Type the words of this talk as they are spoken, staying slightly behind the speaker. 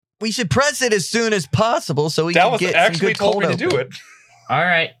We should press it as soon as possible so we can get some good cold told me open. to do it. All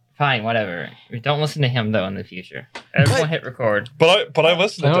right, fine, whatever. Don't listen to him though in the future. Everyone hit record. But I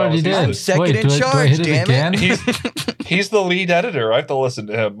listened to I already Dallas. did. I'm second in do I charge, hit it damn again? it. He's the lead editor. I have to listen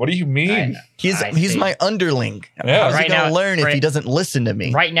to him. What do you mean? He's I see. my underling. Yeah. How's Right he going now- to learn if he right- doesn't listen to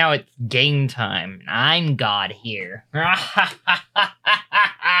me? Right now it's game time. I'm God here.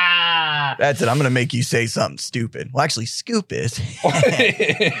 That's it. I'm going to make you say something stupid. Well, actually, Scoop is.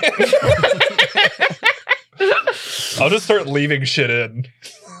 I'll just start leaving shit in.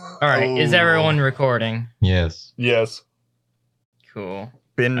 All right, is everyone recording? Yes. Yes. Cool.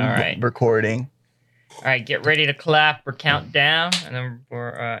 Been All right. recording. All right, get ready to clap or count down, and then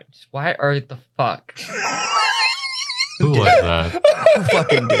we're. Why are the fuck? Who was that? Who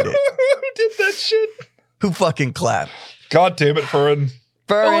fucking did it? Who did that shit? Who fucking clapped? God damn it, Furren. It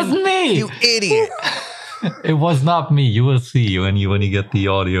Fern, was me. you idiot. It was not me. You will see when you get the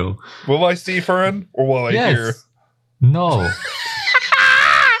audio. Will I see Furren or will I hear? Yes. No.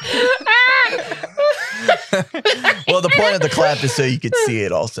 Well, the point of the clap is so you could see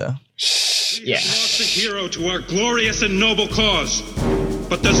it also. Yeah. Lost a hero to our glorious and noble cause.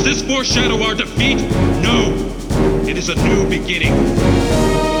 But does this foreshadow our defeat? No. It is a new beginning.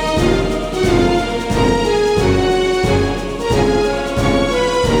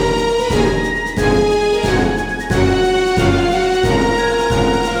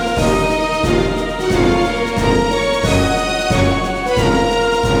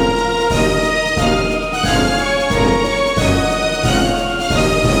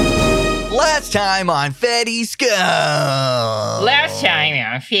 Last time on Fetty's Go. Last time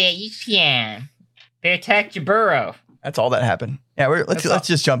on Fan, they attacked your burrow. That's all that happened. Yeah, let's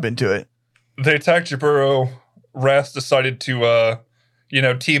just jump into it. They attacked Jaburo. Rast decided to,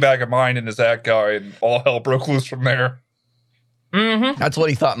 teabag a mine in his that guy, and all hell broke loose from there. Mm-hmm. That's what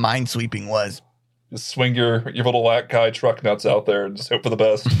he thought minesweeping was. Just swing your little that guy truck nuts out there and just hope for the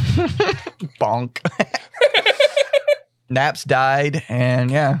best. Bonk. Naps died, and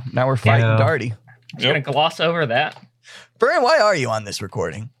yeah, now we're fighting Yeah. Darty. Just gonna gloss over that. Brian, why are you on this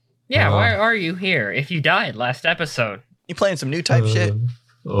recording? Yeah, why are you here? If you died last episode, You playing some new type shit?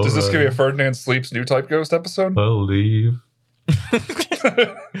 Does this give me a Ferdinand Sleeps new type ghost episode? I'll leave.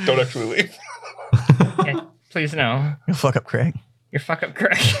 Don't actually leave. yeah, please no. You'll fuck up Craig. You're fuck up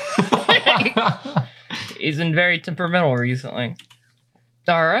Craig. He's been very temperamental recently.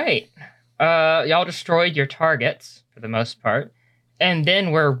 All right. Y'all destroyed your targets for the most part, and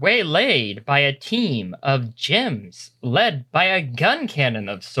then were waylaid by a team of gems led by a gun cannon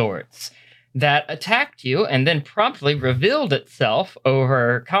of sorts that attacked you and then promptly revealed itself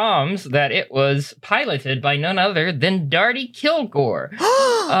over comms that it was piloted by none other than Darty Kilgore,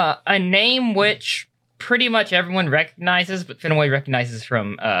 a name which pretty much everyone recognizes, but Finway recognizes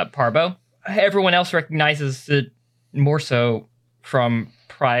from Parbo. Everyone else recognizes it more so from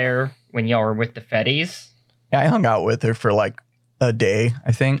prior when y'all were with the Fetties. Yeah, I hung out with her for like a day,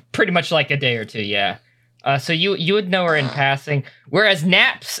 I think. Pretty much like a day or two, yeah. So you would know her in passing, whereas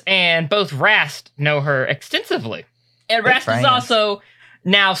Naps and both Rast know her extensively. And They're Rast friends. is also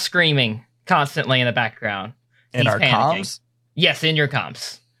now screaming constantly in the background. In He's our panicking. comms? Yes, in your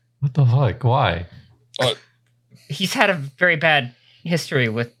comms. What the fuck? Why? He's had a very bad history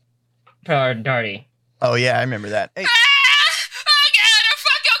with Darty. Oh, yeah, I remember that.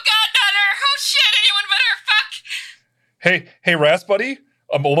 Hey, Hey, Rast buddy,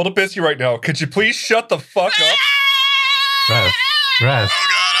 I'm a little busy right now. Could you please shut the fuck up? Rast. Rast. Oh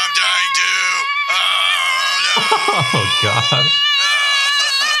God, I'm dying too. Oh no. Oh god.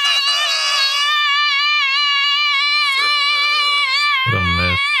 What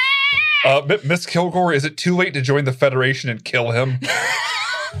a mess. Miss Kilgore, is it too late to join the Federation and kill him?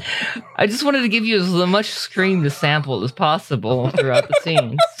 I just wanted to give you as much screen to sample as possible throughout the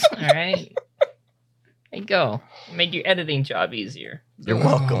scenes. All right. There you go. Made your editing job easier. you're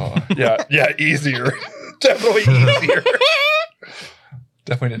welcome. Yeah, easier. Definitely easier.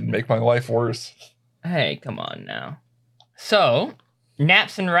 Definitely didn't make my life worse. Hey, come on now. So,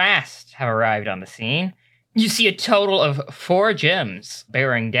 Naps and Rast have arrived on the scene. You see a total of 4 gems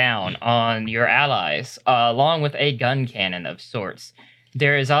bearing down on your allies, along with a gun cannon of sorts.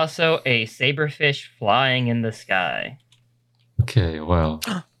 There is also a saberfish flying in the sky. Okay, well.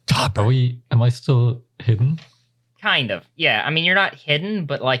 Topper. Am I still hidden? Kind of. Yeah, I mean, you're not hidden,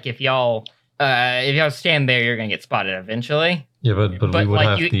 but like if y'all stand there, you're gonna get spotted eventually. Yeah, but But, we would like,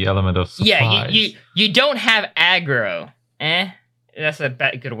 have you- the element of surprise. Yeah, you don't have aggro. That's a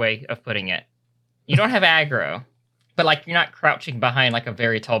good way of putting it. You don't have aggro, but like you're not crouching behind like a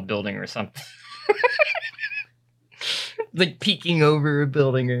very tall building or something. like peeking over a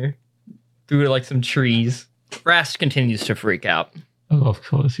building or through like some trees. Rast continues to freak out. Oh, of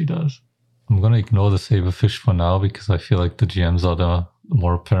course he does. I'm gonna ignore the saberfish for now because I feel like the GMs are the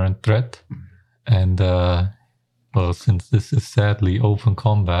more apparent threat. And well, since this is sadly open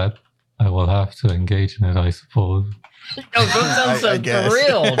combat, I will have to engage in it, I suppose. Oh, don't sound so I guess.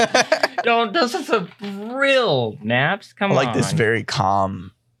 thrilled. Don't sound so thrilled, Naps. Come I on. like this very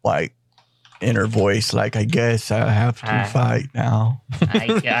calm, like, inner voice. Like, I guess I have to fight now.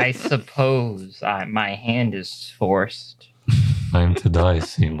 I suppose my hand is forced. Time to die,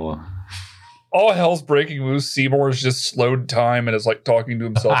 Seymour. All hell's breaking loose. Seymour is just slowed time and is like talking to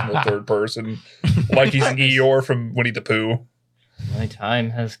himself in the third person, like he's Eeyore from Winnie the Pooh. My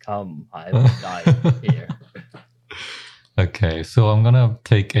time has come. I will die here. Okay, so I'm gonna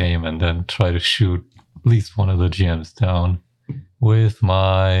take aim and then try to shoot at least one of the GMs down with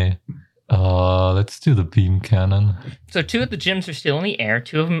my let's do the beam cannon. So 2 of the gems are still in the air.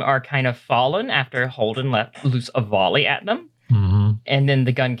 2 of them are kind of fallen after Holden let loose a volley at them. Mm-hmm. And then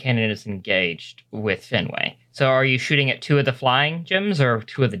the gun cannon is engaged with Fenway. So are you shooting at 2 of the flying gems or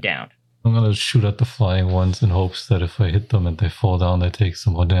 2 of the down? I'm gonna shoot at the flying ones in hopes that if I hit them and they fall down, they take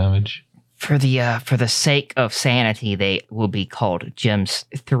some more damage. For the sake of sanity, they will be called gems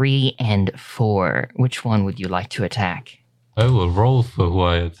 3 and 4. Which one would you like to attack? I will roll for who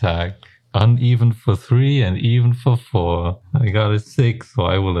I attack. Uneven for 3 and even for 4. I got a 6, so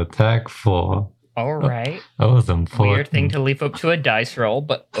I will attack 4. All right. That was important. Weird thing to leave up to a dice roll,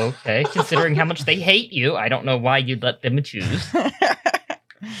 but okay. Considering how much they hate you, I don't know why you'd let them choose.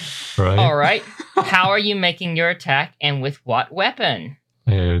 Right? All right. How are you making your attack and with what weapon?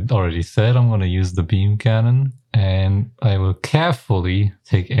 I already said I'm going to use the beam cannon, and I will carefully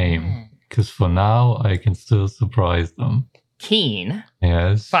take aim, because for now I can still surprise them. Keen.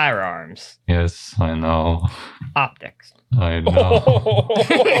 Yes. Firearms. Yes, I know. Optics. I know.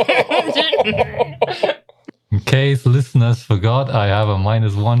 In case listeners forgot, I have a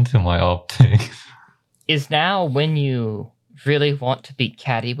 -1 to my optics. Is now when you really want to be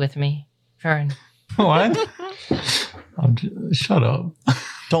catty with me, Fern? What? Shut up.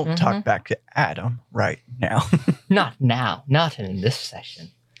 Don't talk back to Adam right now. Not now. Not in this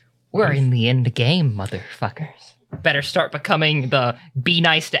session. We're in the end game, motherfuckers. Better start becoming the Be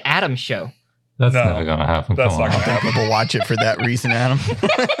Nice to Adam show. That's No, never gonna happen. that's Come not on. gonna happen. People watch it for that reason, Adam.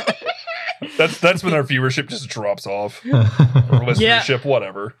 That's when our viewership just drops off. Or listenership,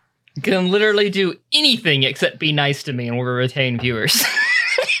 whatever. You can literally do anything except be nice to me and we'll retain viewers.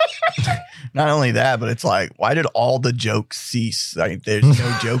 Not only that, but it's like, why did all the jokes cease? Like, there's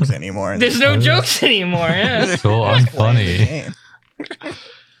no jokes anymore. There's no jokes anymore, yeah. So Playing the unfunny. game.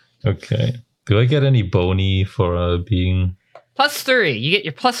 Okay. Do I get any bony for being... +3. You get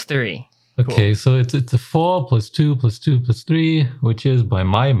your +3. Okay, so it's a 4 + 2 + 2 + 3, which is, by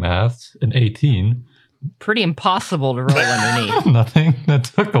my math, an 18. Pretty impossible to roll underneath. Nothing. That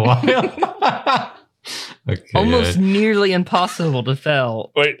took a while. Okay. Almost nearly impossible to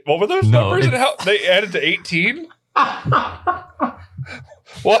fail. Wait, what were those No, numbers and how they added to 18?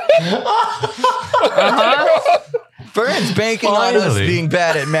 What? Vern's banking on us Finally. being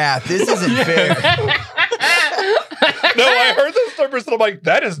bad at math. This isn't fair. No, I heard those numbers and I'm like,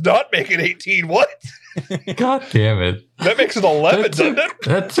 that does not make it 18. What? God damn it. That makes it 11, doesn't it?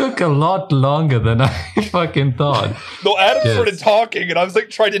 That took a lot longer than I fucking thought. No, Adam Yes. started talking and I was like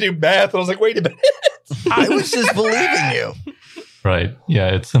trying to do math and I was like, wait a minute. I was just believing you. Right. Yeah,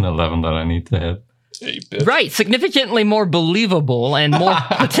 it's an 11 that I need to hit. Hey, bitch. Right, significantly more believable and more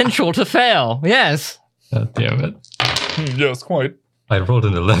potential to fail. Yes. God damn it. Yes, quite. I rolled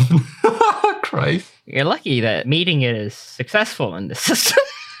an 11. Christ. You're lucky that meeting it is successful in this system.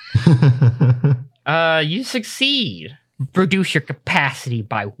 You succeed. Reduce your capacity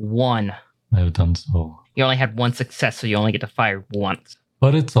by 1. I've done so. You only had 1 success, so you only get to fire once.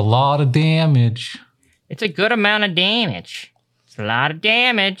 But it's a lot of damage. It's a good amount of damage. It's a lot of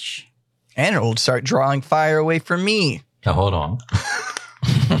damage. And it'll start drawing fire away from me. Now, hold on.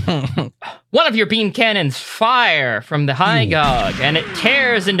 One of your beam cannons fire from the high gog, and it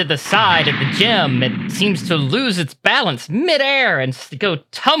tears into the side of the gem. It seems to lose its balance midair and go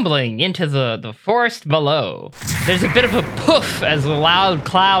tumbling into the forest below. There's a bit of a poof as a loud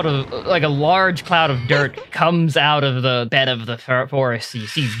cloud of, like a large cloud of dirt comes out of the bed of the forest. You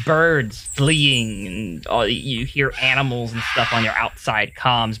see birds fleeing, and you hear animals and stuff on your outside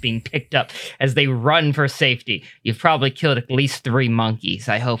comms being picked up as they run for safety. You've probably killed at least 3 monkeys.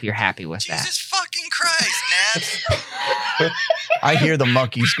 I hope you're happy with that. Jesus fucking Christ, Nabs. I hear the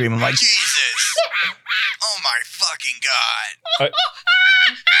monkey scream. I'm like, Jesus. Oh my fucking God. I-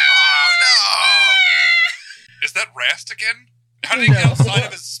 Oh Is that Raz Rast again? How did he get outside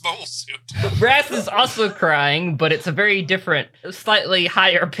of his mobile suit? Rast is also crying, but it's a very different, slightly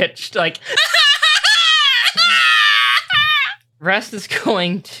higher pitched, like... Rast is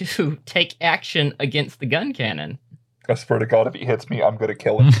going to take action against the gun cannon. I swear to God, if he hits me, I'm going to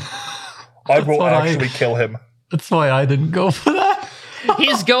kill him. I will actually kill him. That's why I didn't go for that.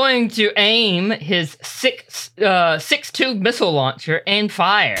 He's going to aim his 6.2 missile launcher and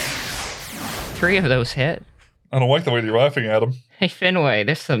fire. 3 of those hit. I don't like the way you're laughing at him. Hey, Finway,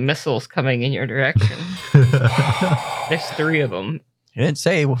 there's some missiles coming in your direction. There's 3 of them. You didn't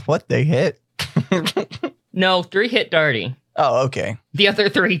say what they hit. No, 3 hit Darty. Oh, okay. The other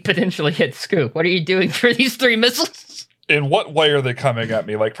 3 potentially hit Scoop. What are you doing for these 3 missiles? In what way are they coming at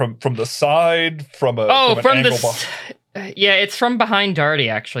me? Like from the side, from an angle yeah, it's from behind Darty,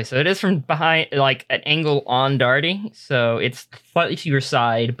 actually. So it is from behind, like an angle on Darty. So it's slightly to your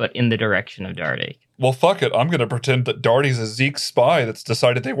side, but in the direction of Darty. Well, fuck it. I'm going to pretend that Darty's a Zeke spy that's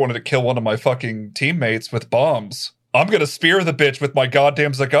decided they wanted to kill one of my fucking teammates with bombs. I'm going to spear the bitch with my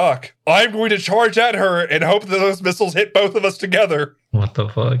goddamn Zagok. I'm going to charge at her and hope that those missiles hit both of us together. What the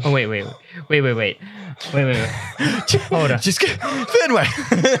fuck? Oh, wait. Hold on. Just Finway.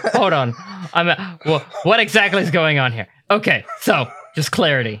 Hold on. Well, what exactly is going on here? Okay, so just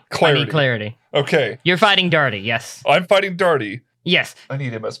clarity. I need clarity. Okay. You're fighting Darty, yes. I'm fighting Darty. Yes. I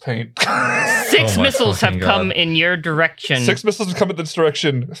need MS Paint. 6 Oh my missiles have fucking come God. in your direction. 6 missiles have come in this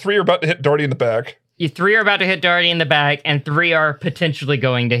direction. 3 are about to hit Darty in the back. 3 are about to hit Darty in the back, and 3 are potentially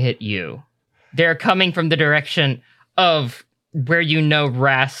going to hit you. They're coming from the direction of where you know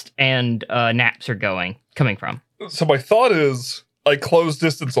Rast and Naps are coming from. So my thought is I close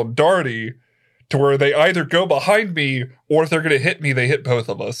distance on Darty to where they either go behind me or if they're going to hit me, they hit both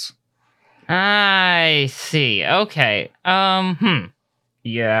of us. I see. Okay.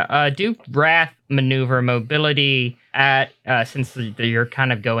 Yeah. Do Wrath maneuver mobility at since you're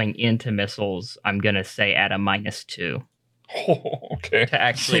kind of going into missiles. I'm gonna say at a -2 Oh, okay. to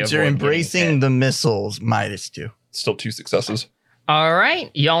actually. Since you're avoid getting embracing hit. the missiles, -2. Still 2 successes. All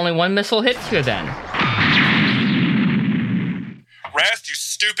right. You only 1 missile hits you then. Rast, you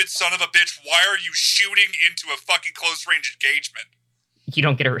stupid son of a bitch, why are you shooting into a fucking close-range engagement? You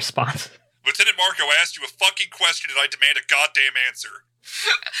don't get a response. Lieutenant Marco asked you a fucking question and I demand a goddamn answer.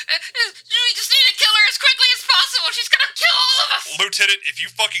 We just need to kill her as quickly as possible. She's gonna kill all of us. Lieutenant, if you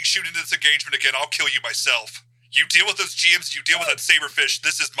fucking shoot into this engagement again, I'll kill you myself. You deal with those GMs, you deal with that saberfish,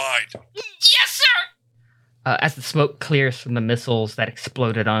 this is mine. Yes, sir. As the smoke clears from the missiles that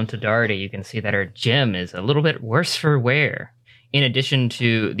exploded onto Darty, you can see that her gem is a little bit worse for wear. In addition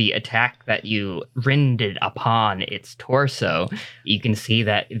to the attack that you rended upon its torso, you can see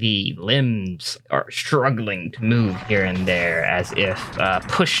that the limbs are struggling to move here and there as if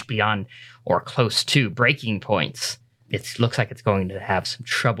pushed beyond or close to breaking points. It looks like it's going to have some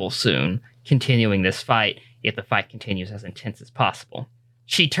trouble soon, continuing this fight if the fight continues as intense as possible.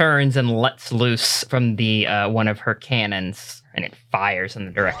 She turns and lets loose from the one of her cannons, and it fires in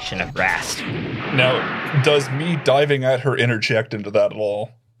the direction of Rast. Now, does me diving at her interject into that at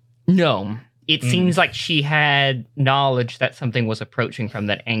all? No. It seems like she had knowledge that something was approaching from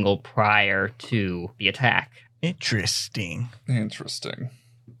that angle prior to the attack. Interesting. Interesting.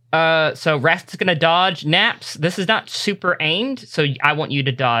 So Rast is going to dodge. Naps, this is not super aimed, so I want you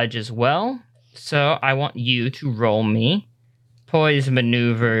to dodge as well. So I want you to roll me poise,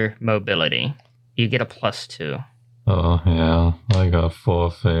 maneuver, mobility. You get a +2. Oh, yeah. I got 4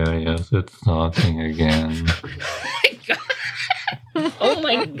 failures. It's starting again. Oh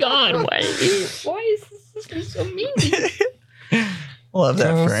my god, why is this system so mean? Love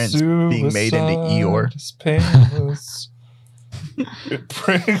that friends being made into Eeyore. Is painless. It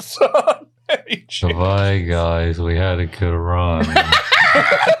brings on many changes. Bye, guys. We had a good run.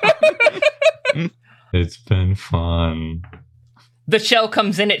 It's been fun. The shell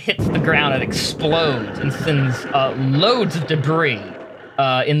comes in, it hits the ground, it explodes, and sends loads of debris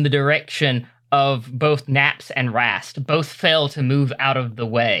in the direction of both Naps and Rast. Both fail to move out of the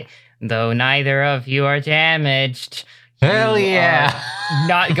way. Though neither of you are damaged, Hell you yeah! are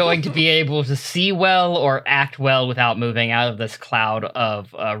not going to be able to see well or act well without moving out of this cloud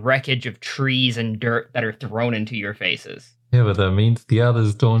of wreckage of trees and dirt that are thrown into your faces. Yeah, but that means the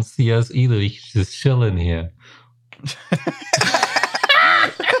others don't see us either. We can just chill in here.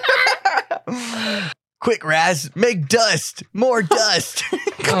 Quick, Raz, make dust. More dust.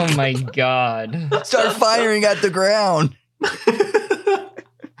 Oh my god. Start firing at the ground.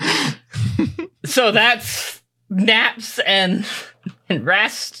 So that's Naps and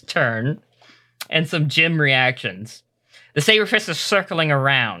Rast's turn, and some gym reactions. The Saberfist is circling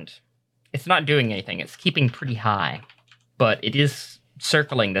around. It's not doing anything. It's keeping pretty high, but it is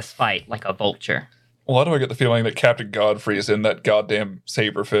circling this fight like a vulture. Why do I get the feeling that Captain Godfrey is in that goddamn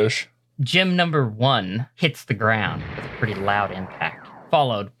saberfish? Gym number 1 hits the ground with a pretty loud impact,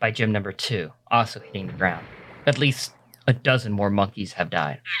 followed by gym number 2, also hitting the ground. At least a dozen more monkeys have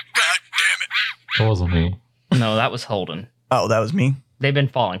died. God damn it. That wasn't me. No, that was Holden. Oh, that was me? They've been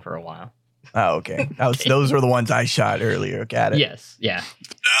falling for a while. Oh, okay. Those were the ones I shot earlier. Got it. Yes, yeah.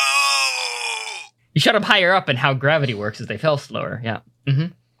 No! You shut them higher up, and how gravity works is they fell slower. Yeah. Mm-hmm.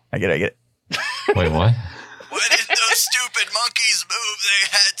 I get it. Wait, what? When did those stupid monkeys move? They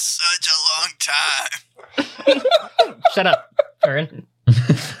had such a long time. Shut up, Farron.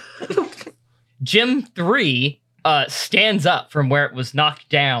 Gym 3 stands up from where it was knocked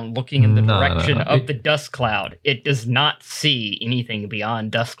down, looking in the direction of the dust cloud. It does not see anything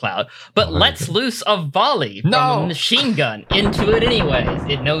beyond dust cloud, but lets loose a volley from a machine gun into it anyways.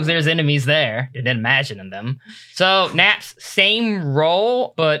 It knows there's enemies there. It didn't imagine them. So, Naps, same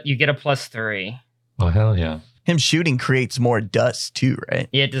roll, but you get a +3. Oh, hell yeah. Him shooting creates more dust too, right?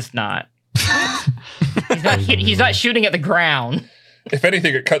 It does not. He's not shooting at the ground. If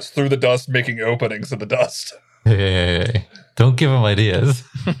anything, it cuts through the dust, making openings in the dust. Hey, don't give him ideas.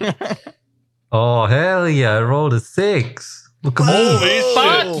 Oh, hell yeah. I rolled a 6. Look at me. Holy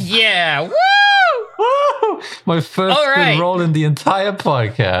Fuck shit. yeah. Woo! Woo! My first All right. good roll in the entire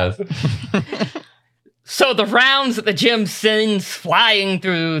podcast. So the rounds that the gym sends flying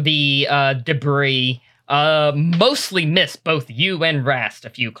through the debris mostly miss both you and Rast. A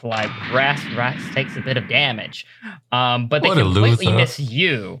few collide with Rast. Rast takes a bit of damage. But they What a completely loser. miss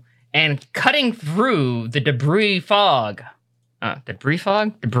you. And cutting through the debris fog. Debris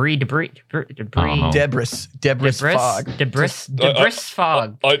fog? Debris. Oh. Debris fog. Debris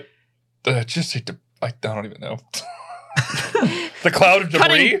fog. I don't even know. The cloud of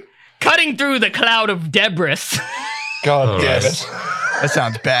debris? Cutting through the cloud of debris. God damn right. it. That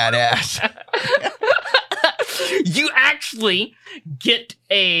sounds badass. You actually get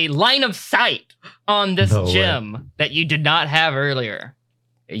a line of sight on this No way. gym that you did not have earlier.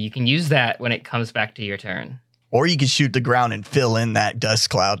 You can use that when it comes back to your turn. Or you can shoot the ground and fill in that dust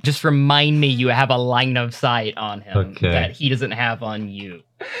cloud. Just remind me you have a line of sight on him Okay. that he doesn't have on you.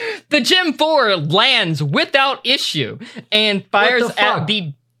 The Gym 4 lands without issue and fires the at fuck?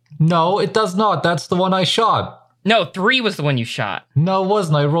 the... No, it does not. That's the one I shot. No, 3 was the one you shot. No, it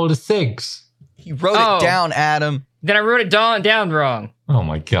wasn't. I rolled a 6. He wrote Oh. it down, Adam. Then I wrote it down wrong. Oh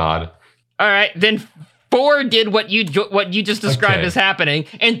my god. All right, then 4 did what you just described Okay. as happening,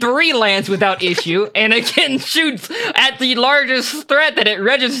 and 3 lands without issue, and again shoots at the largest threat that it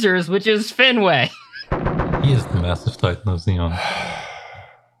registers, which is Fenway. He is the massive Titan of Xeon.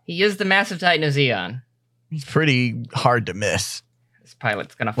 He is the massive Titan of Xeon. He's pretty hard to miss. This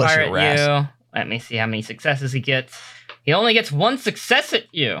pilot's gonna Bless fire your at Rast. you. Let me see how many successes he gets. He only gets 1 success at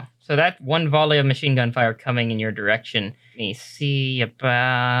you. So that 1 volley of machine gun fire coming in your direction. Let me see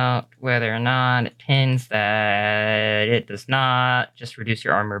about whether or not it pins that. It does not. Just reduce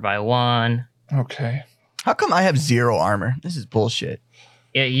your armor by 1. Okay. How come I have 0 armor? This is bullshit.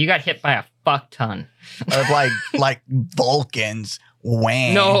 Yeah, you got hit by a fuck ton. Of like Vulcans.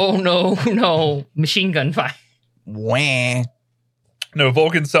 Wham. No. Machine gun fire. Wham. No,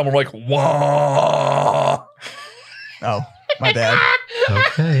 Vulcans sound more like wah. Oh, my bad.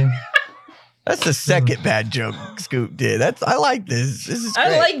 Okay. That's the second bad joke Scoop did. I like this. This is great.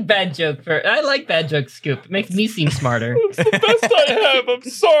 I like bad joke Scoop. It makes me seem smarter. It's the best I have. I'm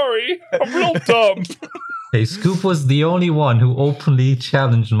sorry. I'm real dumb. Hey, Scoop was the only one who openly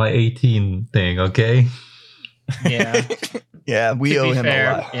challenged my 18 thing, okay? Yeah. Yeah, we To owe be him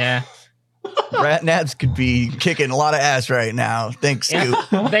fair, a lot. yeah. Rat Naps could be kicking a lot of ass right now. Thanks, Scoop.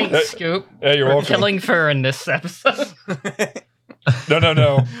 Thanks, Scoop. Yeah, you're for welcome. killing Fur in this episode.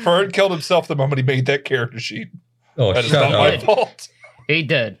 No. Fern killed himself the moment he made that character sheet. Oh, That is not my fault. He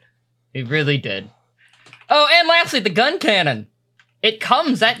did. He really did. Oh, and lastly, the gun cannon. It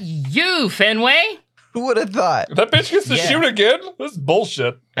comes at you, Fenway. Who would have thought? That bitch gets to Yeah. shoot again? This is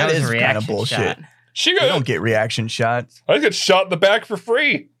bullshit. That was is a kinda reaction bullshit. shot. She You don't got, get reaction shots. I get shot in the back for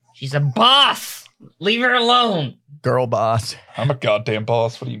free. She's a boss. Leave her alone. Girl boss. I'm a goddamn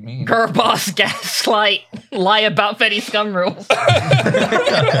boss. What do you mean? Girl boss, gaslight, lie about Fetty Scum rules.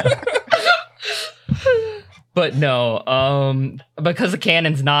 But no, because the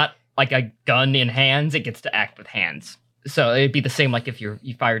cannon's not like a gun in hands, it gets to act with hands. So it'd be the same like if you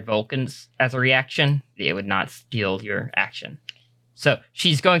fired Vulcans as a reaction, it would not steal your action. So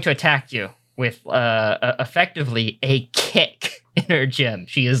she's going to attack you with effectively a kick in her gym.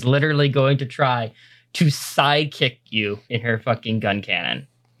 She is literally going to try to sidekick you in her fucking gun cannon.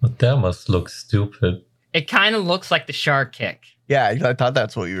 But that must look stupid. It kind of looks like the shark kick. Yeah, I thought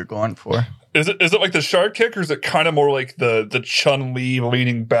that's what you were going for. Is it like the shark kick, or is it kind of more like the Chun-Li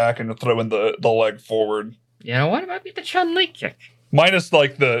leaning back and throwing the leg forward? You know what? It might be the Chun-Li kick. Minus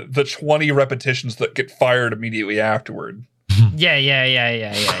like the 20 repetitions that get fired immediately afterward.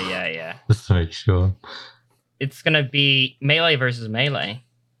 Yeah. Just to make sure. It's going to be melee versus melee.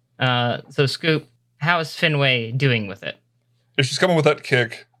 So, Scoop, how is Finway doing with it? If she's coming with that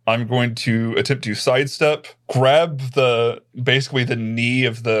kick, I'm going to attempt to sidestep, grab basically the knee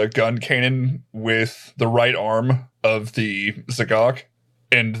of the gun cannon with the right arm of the Zagok,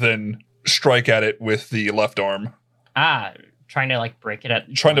 and then strike at it with the left arm. Trying to like break it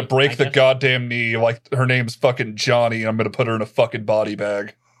at Trying to break the goddamn knee like her name's fucking Johnny, and I'm going to put her in a fucking body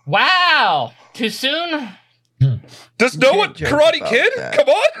bag. Wow! Too soon? Does no one joke Karate about Kid? that. Come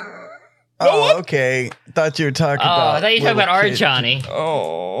on! Okay. Thought you were talking about. I thought you were talking about our little kid. Johnny.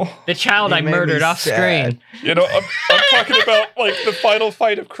 Oh. The child You I made me murdered off sad. screen. You know, I'm talking about like the final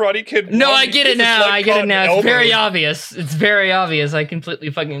fight of Karate Kid. No, 1. I get it This is, now. like, I get it caught now. It's very elbows. obvious. It's very obvious. I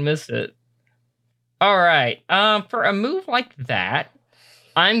completely fucking missed it. All right. For a move like that,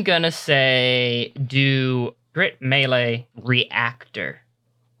 I'm gonna say do Grit Melee Reactor.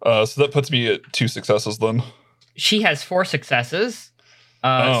 So that puts me at 2 successes then. She has 4 successes.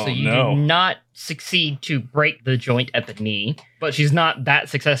 Oh, So you no. do not succeed to break the joint at the knee, but she's not that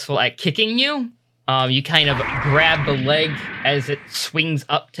successful at kicking you. You kind of grab the leg as it swings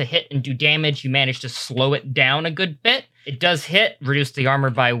up to hit and do damage. You manage to slow it down a good bit. It does hit, reduce the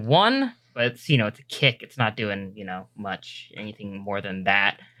armor by 1, but it's, it's a kick. It's not doing, much, anything more than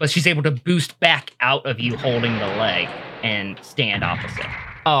that. But she's able to boost back out of you holding the leg and stand opposite.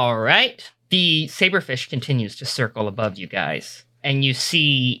 All right. The saberfish continues to circle above you guys. And you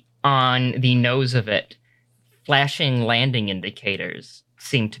see on the nose of it, flashing landing indicators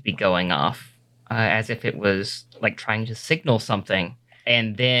seem to be going off, as if it was like trying to signal something.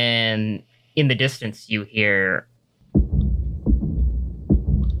 And then in the distance, you hear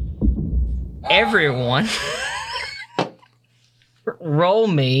everyone roll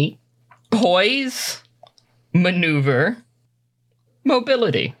me poise, maneuver,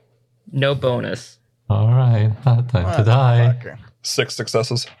 mobility. No bonus. All right, not time to die. Motherfucker. 6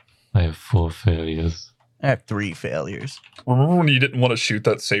 successes. I have 4 failures. I have 3 failures. Remember when you didn't want to shoot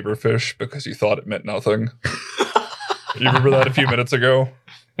that saberfish because you thought it meant nothing? You remember that a few minutes ago?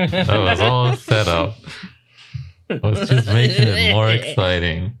 That was all set up. I was just making it more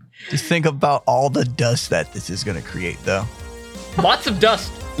exciting. Just think about all the dust that this is going to create, though. Lots of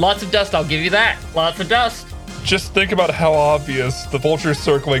dust. Lots of dust, I'll give you that. Lots of dust. Just think about how obvious the vulture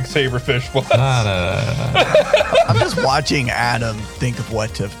circling saberfish was. Nah. I'm just watching Adam think of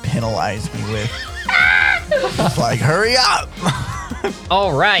what to penalize me with. It's like, hurry up.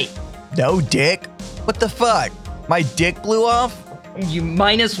 All right. No dick. What the fuck? My dick blew off? You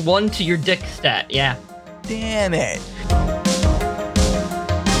 -1 to your dick stat, yeah. Damn it.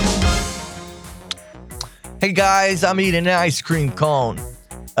 Hey guys, I'm eating an ice cream cone.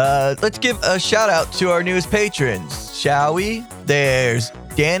 Let's give a shout out to our newest patrons, shall we? There's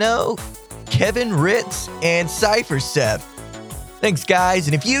Dano, Kevin Ritz, and Cypher Seth. Thanks, guys.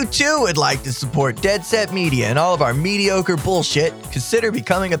 And if you too would like to support Dead Set Media and all of our mediocre bullshit, consider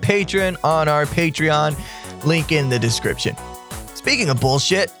becoming a patron on our Patreon. Link in the description. Speaking of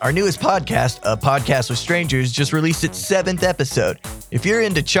bullshit, our newest podcast, A Podcast with Strangers, just released its 7th episode. If you're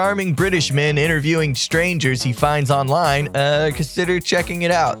into charming British men interviewing strangers he finds online, consider checking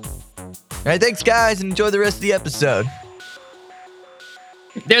it out. All right, thanks, guys, and enjoy the rest of the episode.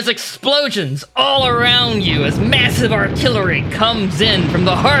 There's explosions all around you as massive artillery comes in from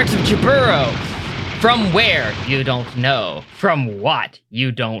the heart of Jaburo. From where? You don't know. From what?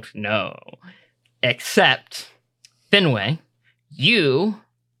 You don't know. Except, Finway, you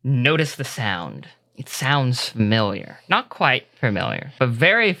notice the sound. It sounds familiar. Not quite familiar, but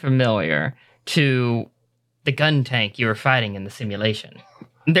very familiar to the gun tank you were fighting in the simulation.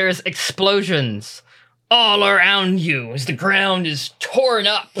 There's explosions all around you as the ground is torn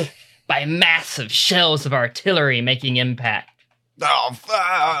up by massive shells of artillery making impact. Oh,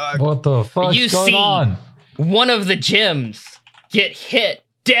 fuck. What the fuck's You going see- on? One of the gems get hit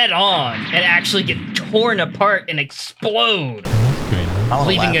dead on and actually get torn apart and explode, I wanna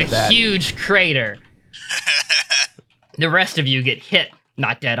leaving laugh a at that. huge crater. The rest of you get hit,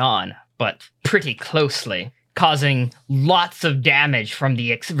 not dead on, but pretty closely, causing lots of damage from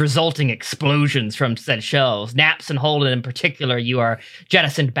the resulting explosions from said shells. Naps and Holden in particular, you are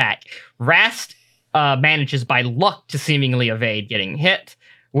jettisoned back. Rast manages by luck to seemingly evade getting hit,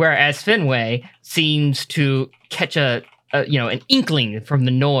 whereas Finway seems to catch a an inkling from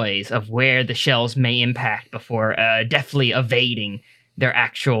the noise of where the shells may impact before deftly evading their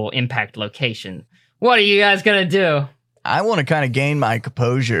actual impact location. What are you guys gonna do? I want to kind of gain my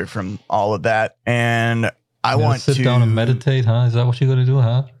composure from all of that, and I want to sit down and meditate, huh? Is that what you're gonna do,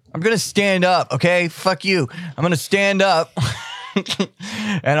 huh? I'm gonna stand up, okay? Fuck you. I'm gonna stand up,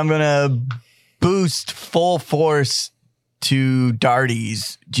 and I'm gonna boost full force to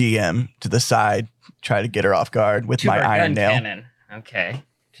Darty's GM to the side, try to get her off guard with my iron nail. Cannon. Okay.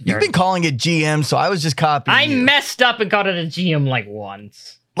 You've been calling it GM, so I was just copying I you. messed up and called it a GM like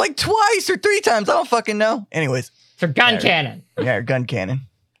once. Like twice or 3 times. I don't fucking know. Anyways. So gun cannon. Yeah, her gun cannon.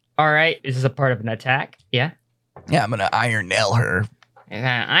 All right. Is this a part of an attack? Yeah. Yeah, I'm gonna iron nail her.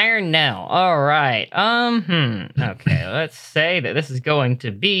 Iron nail. All right. Okay. Let's say that this is going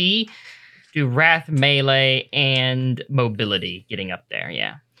to be do wrath, melee, and mobility. Getting up there.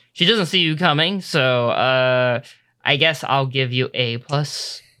 Yeah. She doesn't see you coming, so I guess I'll give you a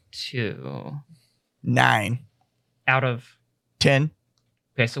 +2. 9 out of 10.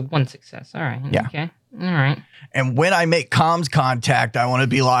 Okay, so 1 success. All right. Yeah. Okay. All right. And when I make comms contact, I want to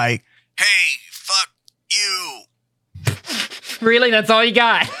be like, "Hey, fuck you." Really? That's all you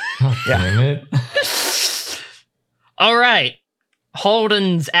got? Damn it. All right.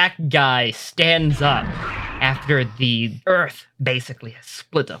 Holden's act guy stands up after the earth basically has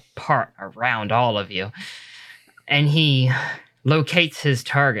split apart around all of you. And he locates his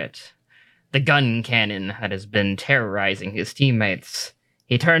target, the gun cannon that has been terrorizing his teammates.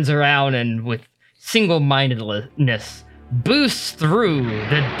 He turns around and with single-mindedness boosts through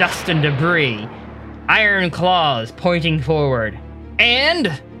the dust and debris, iron claws pointing forward,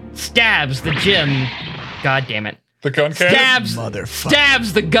 and stabs the gym. God damn it. The gun cannon?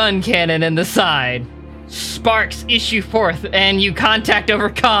 Stabs the gun cannon in the side. Sparks issue forth, and you contact over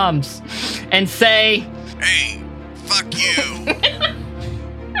comms and say, "Hey, fuck you."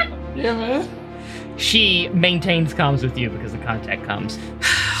 Yeah, man. She maintains comms with you because the contact comes.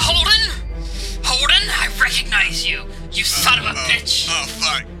 Holden, I recognize you, you son of a bitch.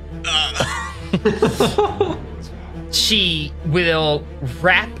 Fuck. She will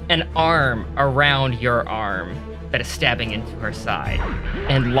wrap an arm around your arm that is stabbing into her side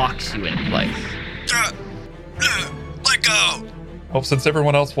and locks you in place. Let go. Well, since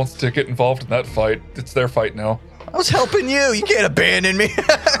everyone else wants to get involved in that fight, it's their fight now. I was helping you. You can't abandon me.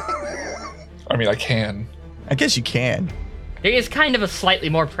 I mean, I can. I guess you can. There is kind of a slightly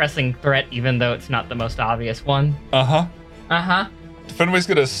more pressing threat, even though it's not the most obvious one. Uh-huh. Uh-huh. Fenway's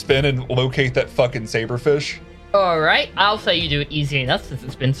gonna spin and locate that fucking saberfish. Alright, I'll say you do it easy enough since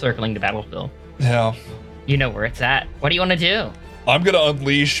it's been circling the battlefield. Yeah. You know where it's at. What do you want to do? I'm gonna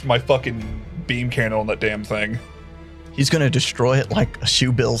unleash my fucking beam cannon on that damn thing. He's gonna destroy it like a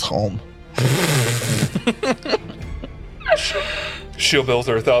shoe bill's home. Shield bills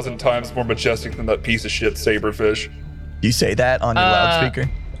are 1,000 times more majestic than that piece of shit saberfish. You say that on your loudspeaker?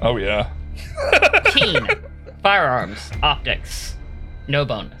 Oh, yeah. Keen. Firearms. Optics. No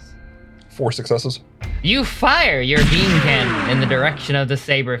bonus. 4 successes. You fire your beam cannon in the direction of the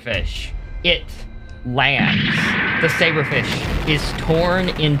saberfish. It lands. The saberfish is torn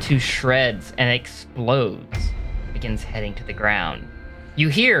into shreds and explodes. It begins heading to the ground. You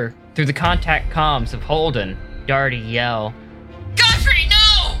hear, through the contact comms of Holden, Darty yell, Godfrey,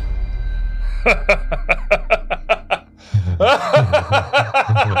 no!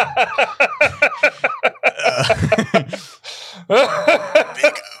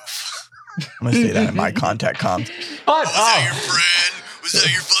 Big oof. I'm gonna say that in my contact comms. Was that your friend? Was that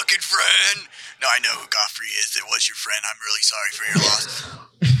your fucking friend? No, I know who Godfrey is. It was your friend. I'm really sorry for your loss.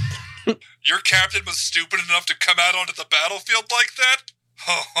 Your captain was stupid enough to come out onto the battlefield like that?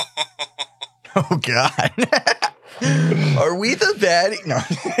 Oh, God. Are we the baddie? No.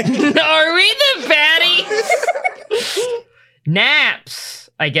 Are we the baddies? Naps,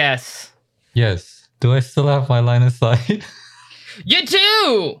 I guess. Yes. Do I still have my line of sight? You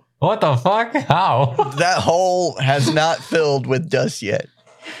do! What the fuck? How? That hole has not filled with dust yet.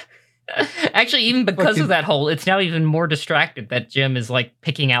 Actually, even because of that hole, it's now even more distracted that Jim is like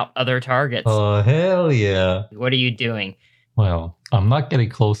picking out other targets. Oh, hell yeah. What are you doing? Well, I'm not getting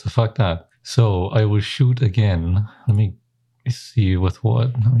closer. Fuck that. So I will shoot again. Let me see with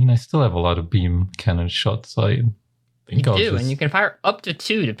what. I mean, I still have a lot of beam cannon shots. I think You I'll do, just, and you can fire up to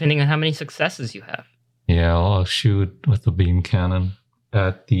 2 depending on how many successes you have. Yeah, I'll shoot with the beam cannon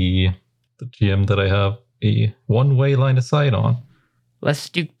at the GM that I have a one-way line of sight on. Let's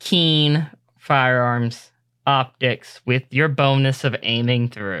do keen firearms optics with your bonus of aiming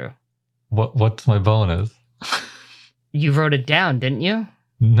through. What's my bonus? You wrote it down, didn't you?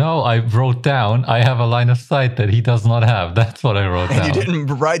 No, I wrote down, I have a line of sight that he does not have. That's what I wrote down. You didn't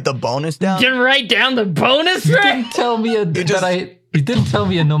write the bonus down? You didn't write down the bonus, You right? didn't tell me you didn't tell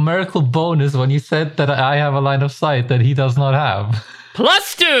me a numerical bonus when you said that I have a line of sight that he does not have.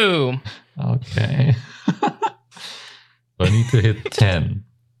 +2. Okay. I need to hit 10.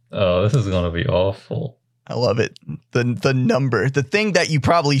 Oh, this is gonna be awful. I love it. The number, the thing that you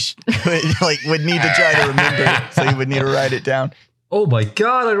probably would need to try to remember, so you would need to write it down. Oh my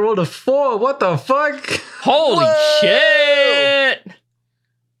god, I rolled a 4. What the fuck? Holy Whoa! shit!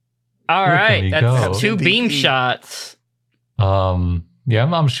 All Where right, can he that's go? 2 beam MVP. shots. Yeah,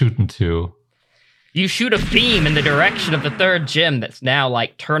 I'm shooting 2. You shoot a beam in the direction of the third gym that's now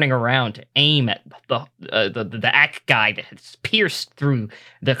like turning around to aim at the Ak guy that has pierced through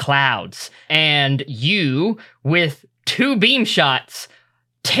the clouds, and you, with 2 beam shots,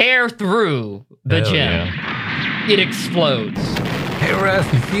 tear through the Hell gym. yeah. It explodes. Hey,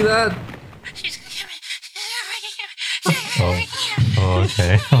 Raz, you see that? She's gonna kill me. Oh,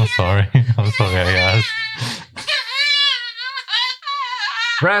 okay. I'm sorry. I'm sorry, I asked.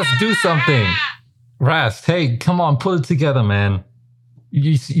 Raz, do something. Raz, hey, come on, pull it together, man.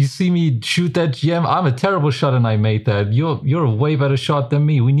 You see me shoot that gem? I'm a terrible shot and I made that. You're a way better shot than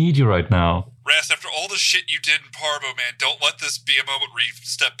me. We need you right now. Rast, after all the shit you did in Parvo, man, don't let this be a moment where you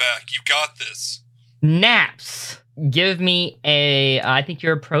step back. You got this. Naps. Give me I think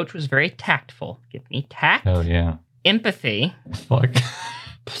your approach was very tactful. Give me tact, Hell yeah. empathy, Fuck.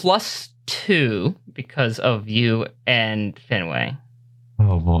 +2 because of you and Finway.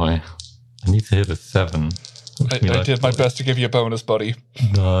 Oh boy. I need to hit a 7. I did my best to give you a bonus, buddy.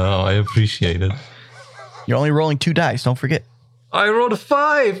 No, I appreciate it. You're only rolling 2 dice. Don't forget. I rolled a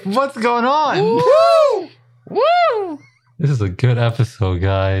 5. What's going on? Woo! Woo! This is a good episode,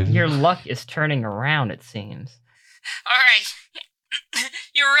 guys. Your luck is turning around, it seems. All right.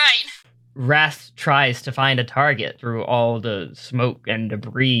 You're right. Rast tries to find a target through all the smoke and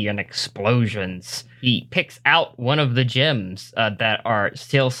debris and explosions. He picks out one of the gems that are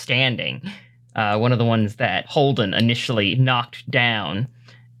still standing, one of the ones that Holden initially knocked down,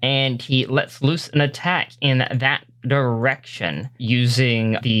 and he lets loose an attack in that direction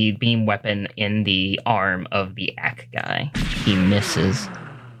using the beam weapon in the arm of the Ak guy. He misses.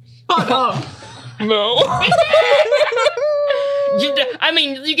 No.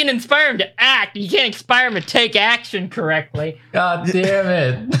 You can inspire him to act. You can't inspire him to take action correctly. God damn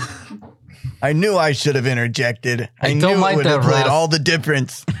it. I knew I should have interjected. I Hey, knew don't it mind would have that, played Rast. all the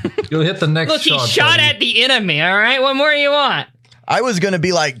difference. You'll hit the next Look, he shot. shot buddy. at the enemy, all right? What more do you want? I was going to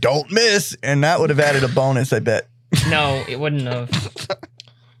be like, don't miss, and that would have added a bonus, I bet. No, it wouldn't have.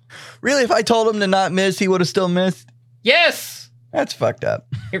 Really, if I told him to not miss, he would have still missed? Yes! That's fucked up.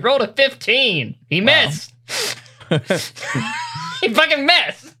 He rolled a 15. He missed. He fucking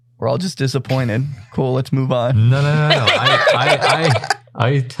missed. We're all just disappointed. Cool, let's move on. No.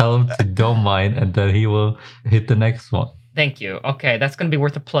 I tell him to don't mind and that he will hit the next one. Thank you. Okay, that's going to be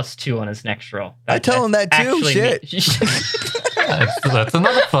worth a +2 on his next roll. I tell him that too? Shit. That's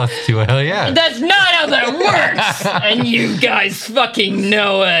another +2. Hell yeah. That's not how that works! And you guys fucking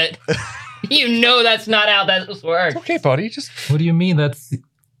know it. You know that's not how that works. Okay, buddy. Just What do you mean? That's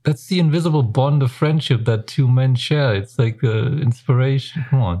the invisible bond of friendship that 2 men share. It's like the inspiration.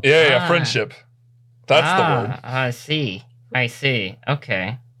 Come on. yeah, friendship. That's the word. I see.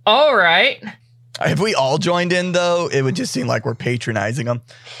 Okay. All right. If we all joined in, though, it would just seem like we're patronizing them.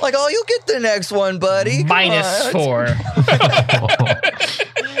 Like, oh, you'll get the next one, buddy. Come on. -4.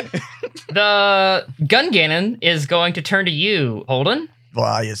 The gun cannon is going to turn to you, Holden. Well,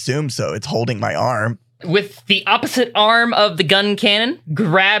 I assume so. It's holding my arm. With the opposite arm of the gun cannon,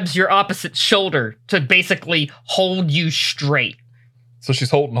 grabs your opposite shoulder to basically hold you straight. So she's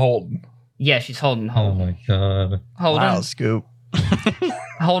holding. Yeah, she's holding. Oh my god. Holden, Wow, Scoop.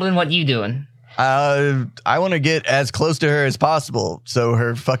 Holden, what you doing? I want to get as close to her as possible so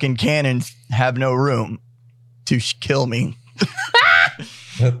her fucking cannons have no room to kill me.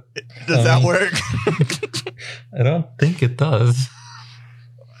 Does that work? I don't think it does.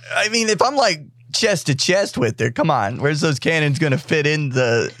 I mean, if I'm like chest to chest with her, come on, where's those cannons going to fit in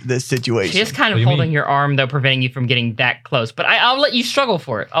this situation? She is kind What of do you holding mean? your arm, though, preventing you from getting that close. But I'll let you struggle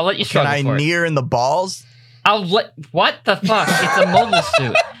for it. I'll let you Can struggle I for it. near in the balls? What the fuck? It's a mobile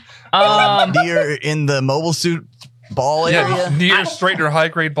suit. Near in the mobile suit ball area? Yeah, near straight or high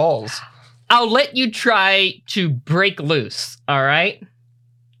grade balls. I'll let you try to break loose, all right?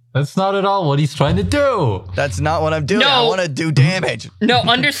 That's not at all what he's trying to do. That's not what I'm doing. No. I want to do damage. No,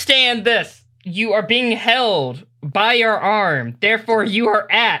 understand this. You are being held by your arm. Therefore, you are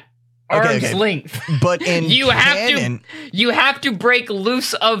at arm's length. But in You canon, have to break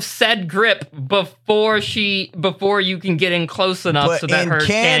loose of said grip before you can get in close enough but so that in her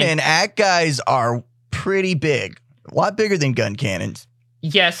canon, can. act guys are pretty big. A lot bigger than gun cannons.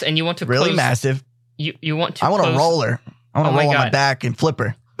 Yes, and you want to Really close, massive. You want to. I want to close- roll her. I want Oh to my roll on my God. back and flip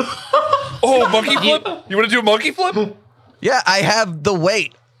her. Oh, monkey flip? You want to do a monkey flip? Yeah, I have the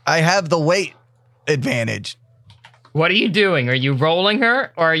weight. Advantage. What are you doing? Are you rolling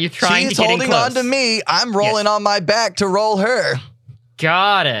her, or are you trying She's to get in holding close? on to me. I'm rolling on my back to roll her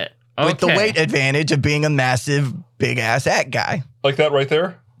Got it. Okay. with the weight advantage of being a massive, big ass act guy. Like that right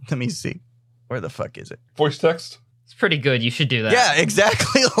there? Let me see. Where the fuck is it? Voice text? It's pretty good. You should do that. Yeah,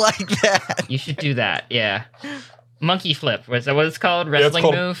 exactly like that. You should do that. Yeah. Monkey flip. Is that what it's called? Yeah, it's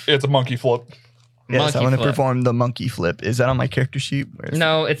Wrestling move? It's a monkey flip. Yes, Monkey I want to flip. perform the monkey flip. Is that on my character sheet? Where's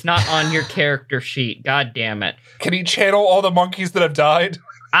No, it's not on your character sheet. God damn it. Can he channel all the monkeys that have died?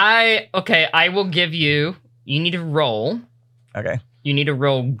 I will give you need to roll. Okay. You need to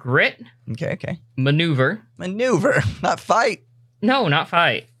roll grit, Okay. maneuver. Maneuver, not fight. No, not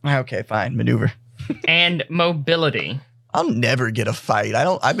fight. Okay, fine. Maneuver. And mobility. I'll never get a fight.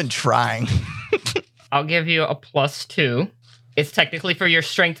 I've been trying. I'll give you a +2. It's technically for your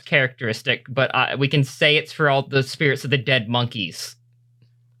strength characteristic, but we can say it's for all the spirits of the dead monkeys.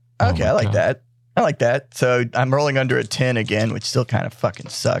 Okay, my I like God. that. I like that. So I'm rolling under a 10 again, which still kind of fucking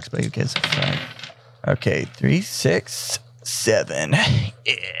sucks, but who cares? Okay, 3, 6, 7.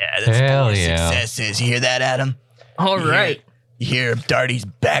 Yeah, that's Hell 4 yeah. successes. You hear that, Adam? All You hear- right. You hear Darty's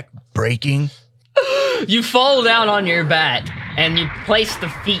back breaking? You fall down on your back, and you place the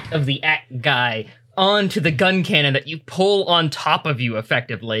feet of the act guy onto the gun cannon that you pull on top of you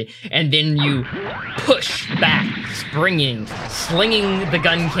effectively, and then you push back, slinging the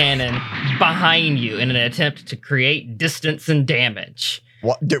gun cannon behind you in an attempt to create distance and damage.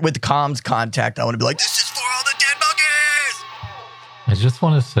 With the comms contact, I want to be like, this is for all the dead monkeys! I just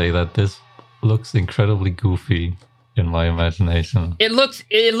want to say that this looks incredibly goofy in my imagination. It looks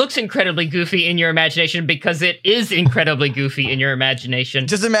incredibly goofy in your imagination because it is incredibly goofy in your imagination.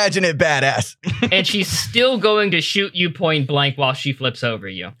 Just imagine it badass. And she's still going to shoot you point blank while she flips over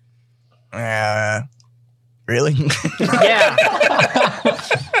you. Really? Yeah.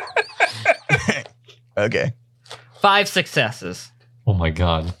 Okay. 5 successes. Oh my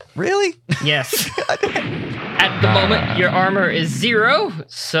god. Really? Yes. At the moment, your armor is 0,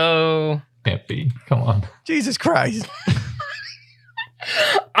 so Can't be. Come on. Jesus Christ.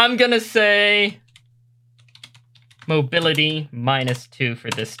 I'm gonna say mobility -2 for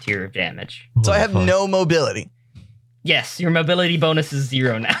this tier of damage. So I have What the fuck? no mobility. Yes, your mobility bonus is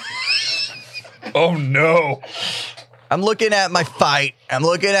 0 now. Oh no. I'm looking at my fight. I'm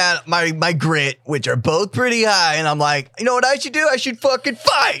looking at my grit, which are both pretty high. And I'm like, you know what I should do? I should fucking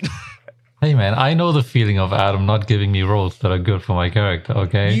fight. Hey man, I know the feeling of Adam not giving me rolls that are good for my character,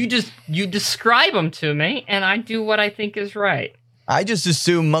 okay? You describe them to me, and I do what I think is right. I just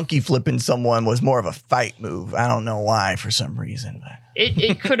assumed monkey flipping someone was more of a fight move. I don't know why for some reason. But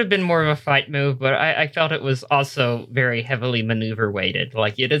It could have been more of a fight move, but I felt it was also very heavily maneuver weighted.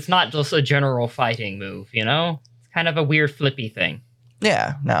 Like, it's not just a general fighting move, you know? It's kind of a weird flippy thing.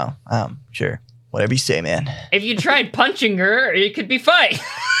 yeah, no, sure. Whatever you say, man. If you tried punching her, it could be fight.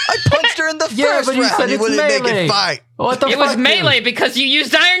 I punched her in the Yeah, first but you round. said You it's wouldn't make melee. it fight. What the It fuck? was dude? melee because you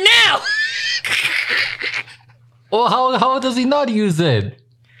used Iron Nail! Well, how does he not use it?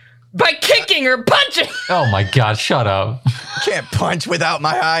 By kicking or punching! Oh my god, shut up. Can't punch without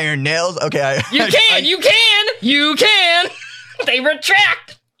my iron nails. Okay, You can! They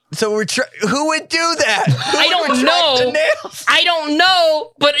retract! So who would do that? Who I would don't retract know. the nails? I don't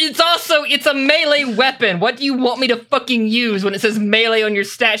know, but it's a melee weapon. What do you want me to fucking use when it says melee on your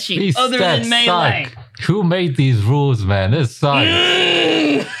stat sheet These other stats than melee? suck. Who made these rules, man? This sucks.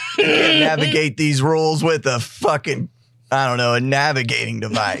 Can't navigate these rules with a fucking, I don't know, a navigating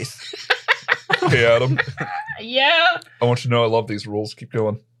device. Hey Adam, Yeah. I want you to know I love these rules. Keep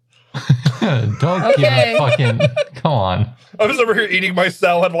going. Don't give Okay. me fucking. Come on. I was over here eating my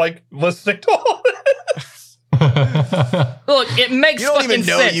salad, like listening to all this. Look, it makes You don't fucking even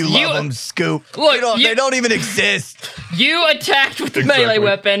know sense. you love them, Scoop. Look, They don't even exist. You attacked with the Exactly. melee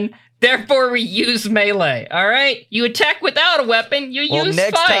weapon, therefore we use melee. All right? You attack without a weapon, you Well, use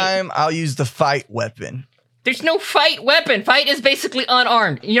next fight. time I'll use the fight weapon. There's no fight weapon. Fight is basically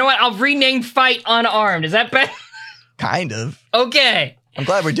unarmed. You know what? I'll rename fight unarmed. Is that better? Kind of. Okay. I'm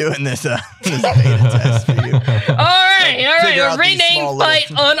glad we're doing this, this beta test for you. All right. Figure We'll out these small rename little- fight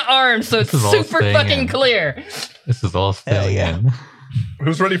unarmed so it's This is all super staying fucking in. clear. This is all staying yeah. in.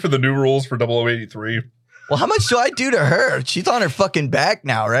 Who's ready for the new rules for 0083? Well, how much do I do to her? She's on her fucking back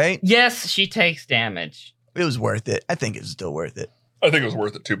now, right? Yes, she takes damage. It was worth it. I think it's still worth it. I think it was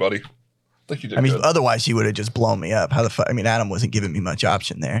worth it too, buddy. I think you did I mean, good. otherwise she would have just blown me up. How the fuck? I mean, Adam wasn't giving me much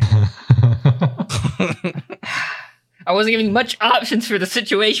option there. I wasn't giving much options for the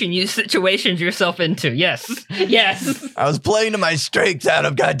situations yourself into. Yes. Yes. I was playing to my strengths,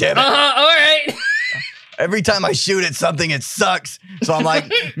 Adam. God damn it! All right. Every time I shoot at something, it sucks. So I'm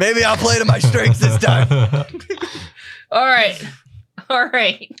like, maybe I'll play to my strengths this time. All right.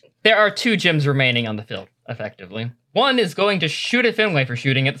 There are 2 gems remaining on the field, effectively. One is going to shoot at Finway for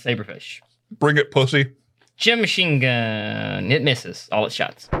shooting at the Saberfish. Bring it, pussy. Gem machine gun. It misses all its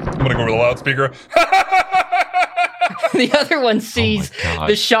shots. I'm gonna go over the loudspeaker. The other one sees God.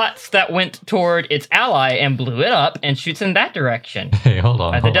 the shots that went toward its ally and blew it up and shoots in that direction. Hey, hold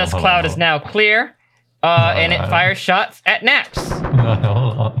on. The dust cloud is now clear, and it fires shots at Naps. No,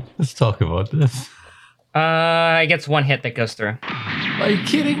 hold on. Let's talk about this. It gets 1 hit that goes through. Are you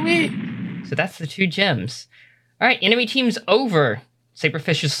kidding me? So that's the 2 gems. All right, enemy team's over.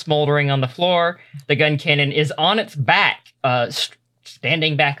 Saberfish is smoldering on the floor. The gun cannon is on its back,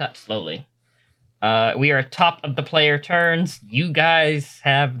 standing back up slowly. We are top of the player turns. You guys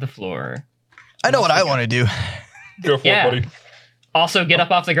have the floor. I know what I want to do. Go for Yeah. it, buddy. Also, get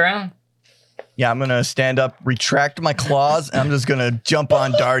up off the ground. Yeah, I'm going to stand up, retract my claws, and I'm just going to jump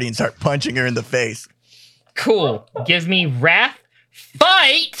on Darty and start punching her in the face. Cool. Give me Wrath,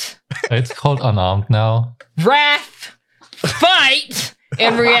 Fight, It's called unarmed now. Wrath, Fight,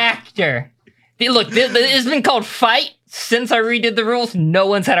 and Reactor. Look, it's been called Fight since I redid the rules. No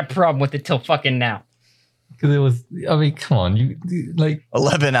one's had a problem with it till fucking now. Because it was, I mean, come on. You like,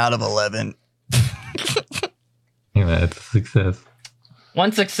 11 out of 11. yeah, it's a success.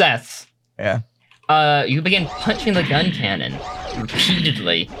 1 success. Yeah. You begin punching the gun cannon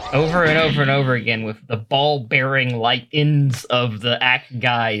repeatedly, over and over and over again, with the ball-bearing like ends of the act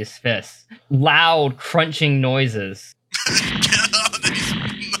guy's fists. Loud crunching noises Get all these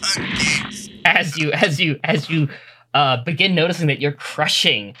monkeys. as you begin noticing that you're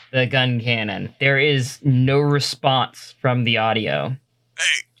crushing the gun cannon. There is no response from the audio.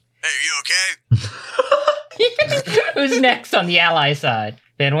 Hey, you okay? Who's next on the ally side?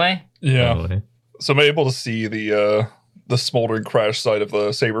 Fenway? Yeah. Probably. So I'm able to see the smoldering crash site of the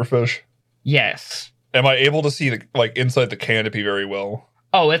Saberfish. Yes. Am I able to see the inside the canopy very well?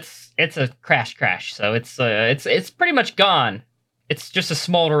 Oh, it's a crash, so it's pretty much gone. It's just a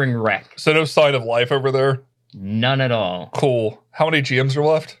smoldering wreck. So no sign of life over there? None at all. Cool. How many GMs are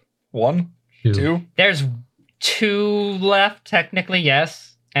left? 1? 2? There's 2 left, technically,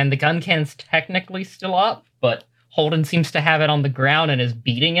 yes. And the gun cannon's technically still up, but Holden seems to have it on the ground and is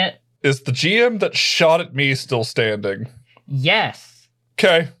beating it. Is the GM that shot at me still standing? Yes.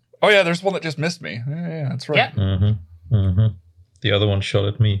 Okay. Oh yeah, there's one that just missed me. Yeah, that's right. Yep. Mm-hmm. Mm-hmm. The other one shot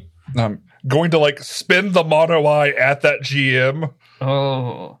at me. I'm going to spin the mono eye at that GM,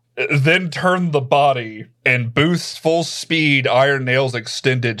 Oh. then turn the body and boost full speed Iron Nails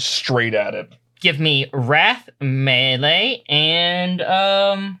extended straight at it. Give me Wrath, Melee, and,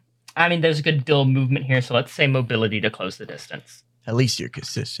 there's a good deal of movement here, so let's say Mobility to close the distance. At least you're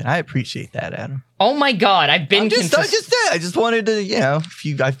consistent. I appreciate that, Adam. Oh my god, I've been I consistent. just wanted to,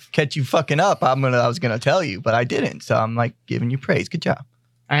 if I catch you fucking up, I was gonna tell you, but I didn't. So I'm giving you praise. Good job.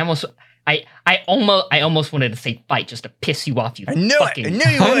 I almost wanted to say fight just to piss you off. I knew it. I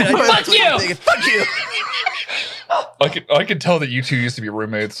knew you would. I knew Fuck that's what you! thinking. Fuck you. I could tell that you two used to be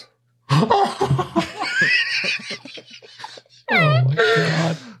roommates. Oh my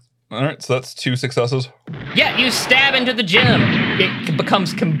god. All right, so that's 2 successes. Yeah, you stab into the gem. It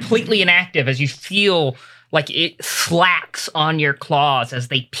becomes completely inactive as you feel like it slacks on your claws as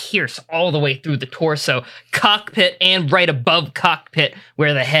they pierce all the way through the torso, cockpit, and right above cockpit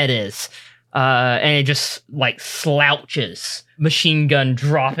where the head is. And it just slouches. Machine gun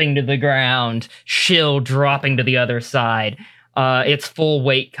dropping to the ground, shield dropping to the other side. Its full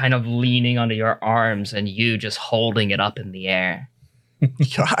weight kind of leaning onto your arms and you just holding it up in the air.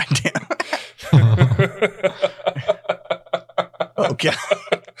 God damn. Okay.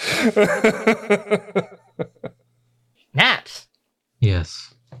 Naps,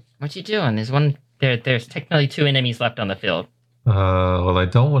 Yes. what you doing? There's technically 2 enemies left on the field. Well, I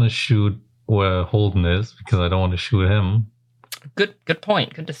don't want to shoot where Holden is because I don't want to shoot him. Good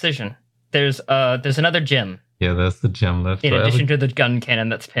point. Good decision. There's another gem Yeah, that's the gem left. in right? addition to the gun cannon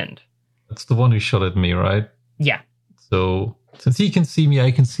that's pinned. That's the one who shot at me, right? Yeah. So since he can see me,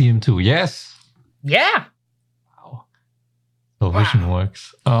 I can see him too. Yes. Yeah. Wow. So vision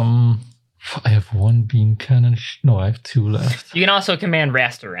works. I have 1 beam cannon. No, I have 2 left. You can also command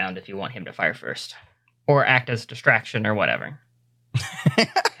Rast around if you want him to fire first. or act as distraction or whatever.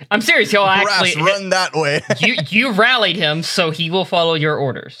 I'm serious. He'll Ras, actually run that way. you rallied him, so he will follow your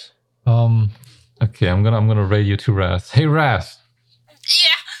orders. Okay, I'm gonna radio to Ras. Hey Ras,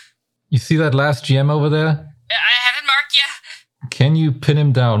 Yeah, you see that last GM over there? I haven't marked yet. Can you pin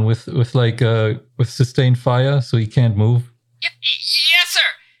him down with sustained fire so he can't move? Yes, sir.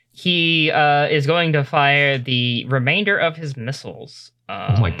 He is going to fire the remainder of his missiles.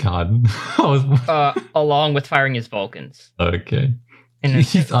 Oh my god. I was- Along with firing his Vulcans. okay. In an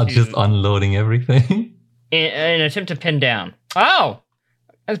He's attempt to- just unloading everything. in an attempt to pin down. Oh,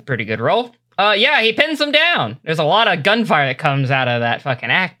 that's a pretty good roll. Yeah, he pins him down. There's a lot of gunfire that comes out of that fucking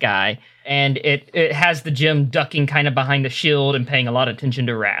act guy, and it has the Jim ducking kind of behind the shield and paying a lot of attention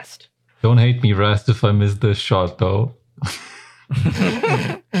to Rast. Don't hate me, Rast, if I miss this shot though.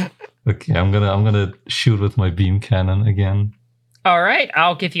 Okay, I'm gonna shoot with my beam cannon again. All right,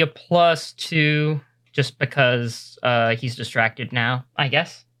 I'll give you a +2 just because he's distracted now, I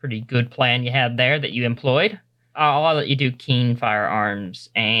guess. Pretty good plan you had there that you employed. I'll let you do keen firearms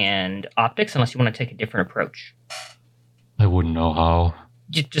and optics unless you want to take a different approach. I wouldn't know how.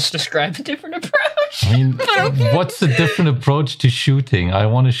 Just describe a different approach. I mean, what's a different approach to shooting? I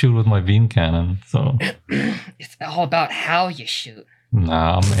want to shoot with my beam cannon, so It's all about how you shoot.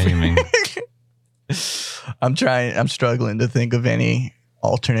 nah, I'm aiming. I'm struggling to think of any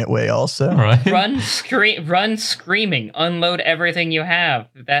alternate way also. Right? Run screaming, unload everything you have.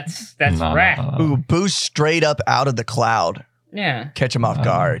 That's rat. Ooh, boost straight up out of the cloud. Yeah, Catch him off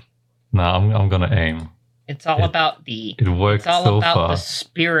guard. Nah, I'm gonna aim. it's all about the. It worked It's all so about far. the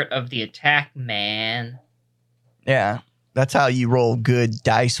spirit of the attack, man. Yeah. That's how you roll good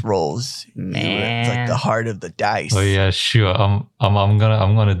dice rolls. It's like Man. the heart of the dice. Oh yeah, sure. I'm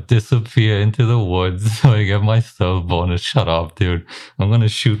gonna disappear into the woods so I get my stealth bonus. Shut up, dude. I'm gonna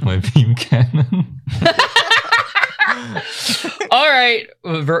shoot my beam cannon. All right,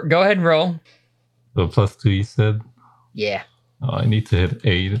 go ahead and roll. So +2, you said. Yeah, Oh, I need to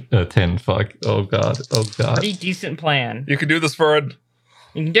hit 10. Fuck. Oh god. Oh god. pretty decent plan. You can do this, Vern.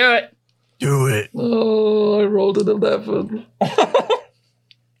 You can do it. Do it. Oh, I rolled an 11.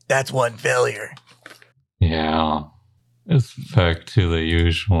 That's one failure. Yeah. It's back to the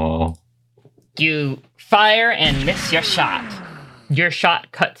usual. You fire and miss your shot. Your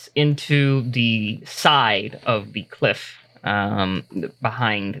shot cuts into the side of the cliff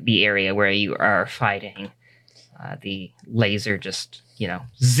behind the area where you are fighting. The laser just,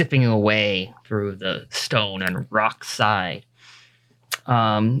 zipping away through the stone and rock side.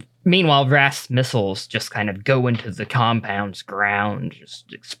 Meanwhile, Rast's missiles just kind of go into the compound's ground,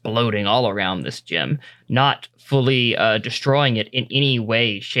 just exploding all around this gym, not fully destroying it in any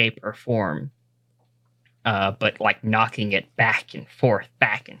way, shape, or form, but like knocking it back and forth,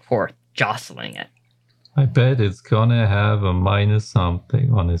 jostling it. I bet it's gonna have a minus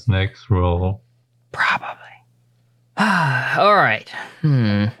something on his next roll. Probably. All right.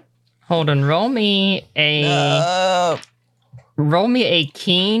 Hold on. Roll me a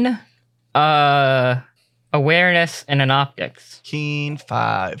keen, awareness, and an optics. Keen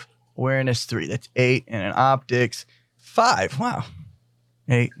 5. Awareness 3. That's 8. And an optics 5. Wow.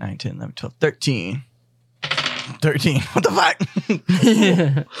 8, 9, 10, 11, 12, 13. 13. What the fuck?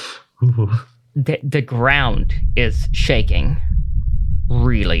 Ooh. The ground is shaking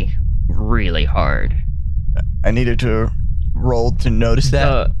really, really hard. I needed to roll to notice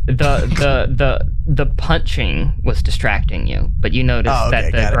that. The punching was distracting you, but you noticed Oh, okay,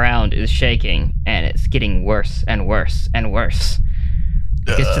 that got the it. ground is shaking and it's getting worse and worse and worse.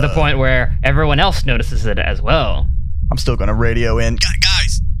 It gets to the point where everyone else notices it as well. I'm still going to radio in.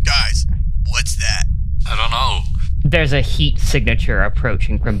 Guys, what's that? I don't know. There's a heat signature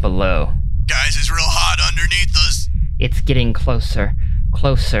approaching from below. Guys, it's real hot underneath us. It's getting closer,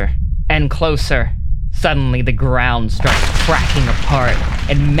 and closer. Suddenly, the ground starts cracking apart,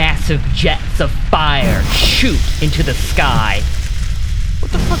 and massive jets of fire shoot into the sky.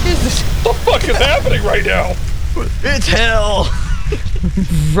 What the fuck is this? What the fuck is happening right now? It's hell.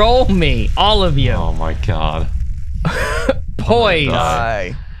 Roll me, all of you. Oh my god. Poise,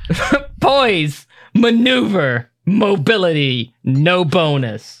 Die. poise, maneuver, mobility, no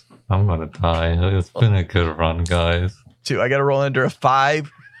bonus. I'm gonna die. It's been a good run, guys. 2. I got to roll under a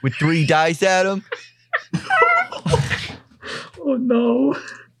 5 with 3 dice at him. Oh no.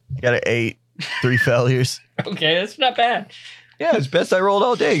 I got an 8. 3 failures. Okay, that's not bad. Yeah, it's best I rolled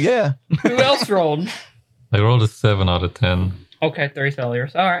all day. Yeah. Who else rolled? I rolled a 7 out of 10. Okay, 3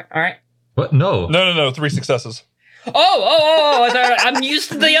 failures. All right. What? No. No. 3 successes. Oh! I'm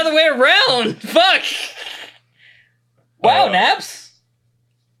used to the other way around. Fuck. Wow, Naps.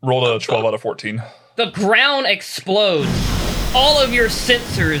 Rolled a 12 out of 14. The ground explodes. All of your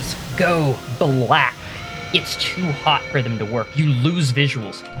sensors go black. It's too hot for them to work. You lose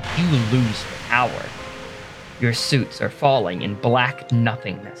visuals. You lose power. Your suits are falling in black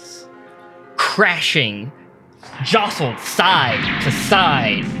nothingness. Crashing, jostled side to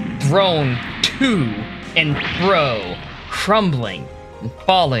side, thrown to and fro, crumbling and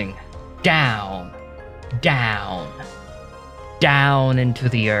falling down, down, down into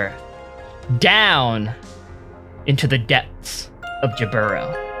the earth, down into the depths of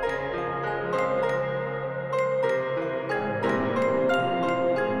Jaburo.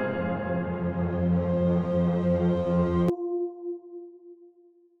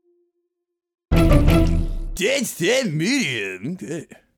 That's that medium.